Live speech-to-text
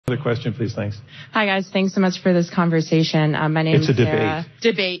The question, please. Thanks. Hi, guys. Thanks so much for this conversation. My name is Sarah.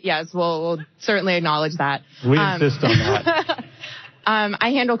 Debate. Debate, yes. We'll certainly acknowledge that. We insist on that. I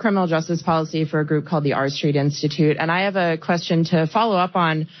handle criminal justice policy for a group called the R Street Institute, and I have a question to follow up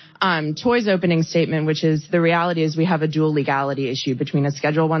on Toy's opening statement, which is the reality is we have a dual legality issue between a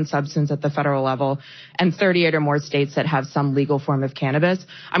Schedule I substance at the federal level and 38 or more states that have some legal form of cannabis.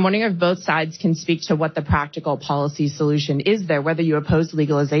 I'm wondering if both sides can speak to what the practical policy solution is there, whether you oppose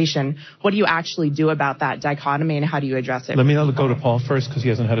legalization, what do you actually do about that dichotomy, and how do you address it? Let me go to Paul first, because he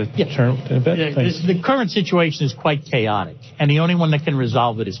hasn't had a turn in a bit. The current situation is quite chaotic, and the only one that can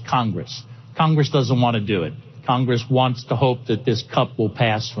resolve it is Congress. Congress doesn't want to do it. Congress wants to hope that this cup will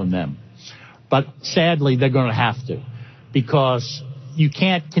pass from them. But sadly, they're going to have to, because you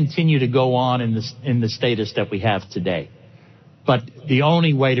can't continue to go on in the status that we have today. But the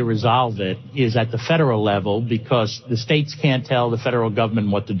only way to resolve it is at the federal level, because the states can't tell the federal government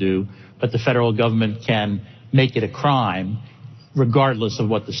what to do, but the federal government can make it a crime regardless of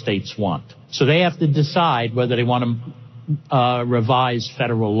what the states want. So they have to decide whether they want to revise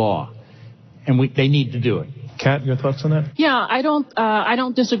federal law, and they need to do it. Kat, your thoughts on that? Yeah, I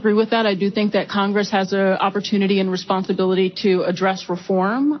don't disagree with that. I do think that Congress has an opportunity and responsibility to address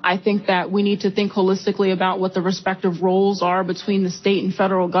reform. I think that we need to think holistically about what the respective roles are between the state and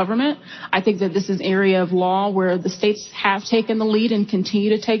federal government. I think that this is an area of law where the states have taken the lead and continue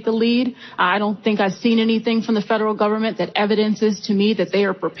to take the lead. I don't think I've seen anything from the federal government that evidences to me that they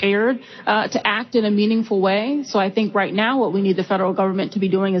are prepared to act in a meaningful way. So I think right now what we need the federal government to be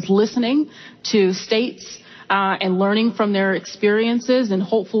doing is listening to states and learning from their experiences, and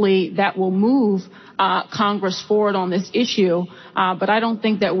hopefully that will move Congress forward on this issue. But I don't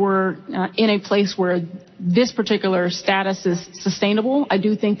think that we're in a place where this particular status is sustainable. I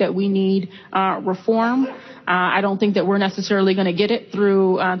do think that we need reform. I don't think that we're necessarily going to get it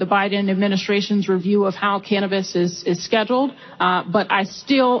through the Biden administration's review of how cannabis is scheduled. But I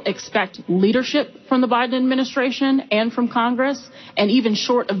still expect leadership from the Biden administration and from Congress. And even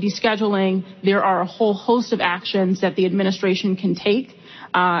short of descheduling, there are a whole host of actions that the administration can take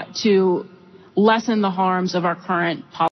to lessen the harms of our current policy.